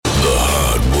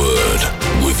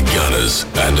Manners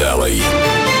and Ali.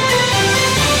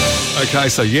 Okay,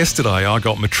 so yesterday I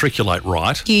got matriculate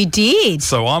right. You did.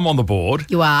 So I'm on the board.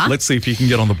 You are? Let's see if you can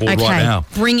get on the board right now.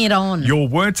 Bring it on. Your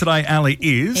word today, Ali,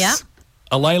 is Yeah.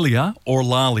 ALALIA or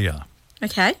ALALIA.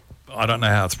 Okay. I don't know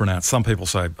how it's pronounced. Some people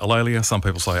say ALALIA, some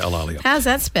people say ALALIA. How's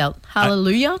that spelled?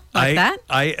 Hallelujah? Like that?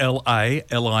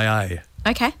 ALALIA.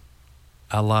 Okay.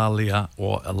 ALALIA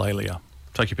or ALALIA.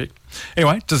 Take your pick.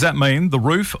 Anyway, does that mean the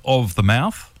roof of the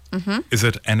mouth? Mm-hmm. Is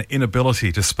it an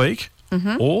inability to speak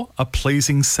or a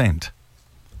pleasing scent?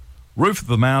 Roof of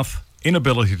the mouth,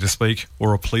 inability to speak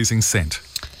or a pleasing scent?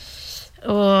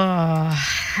 Now,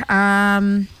 I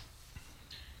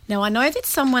know that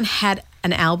someone had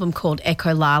an album called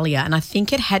ALALIA, and I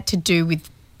think it had to do with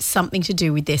something to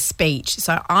do with their speech.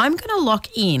 So I'm going to lock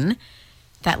in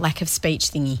that lack of speech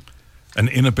thingy. An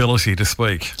inability to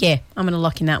speak. Yeah, I'm going to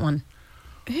lock in that one.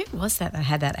 Who was that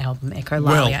had that album, ALALIA?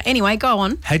 Well, anyway, go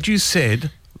on. Had you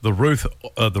said the roof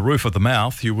of the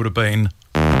mouth, you would have been...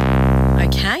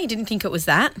 Okay, didn't think it was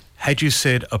that. Had you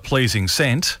said a pleasing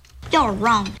scent... You're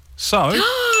wrong. So,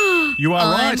 you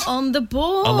are right. I'm on the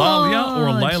board. ALALIA or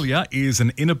ALALIA is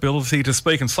an inability to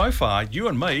speak. And so far, you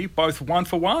and me both 1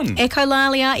 for 1.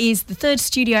 ALALIA is the third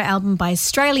studio album by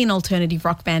Australian alternative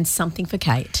rock band Something for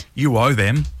Kate. You owe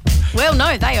them. Well,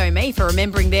 no, they owe me for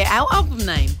remembering their album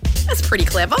name. That's pretty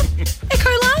clever.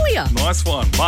 ALALIA. Nice one.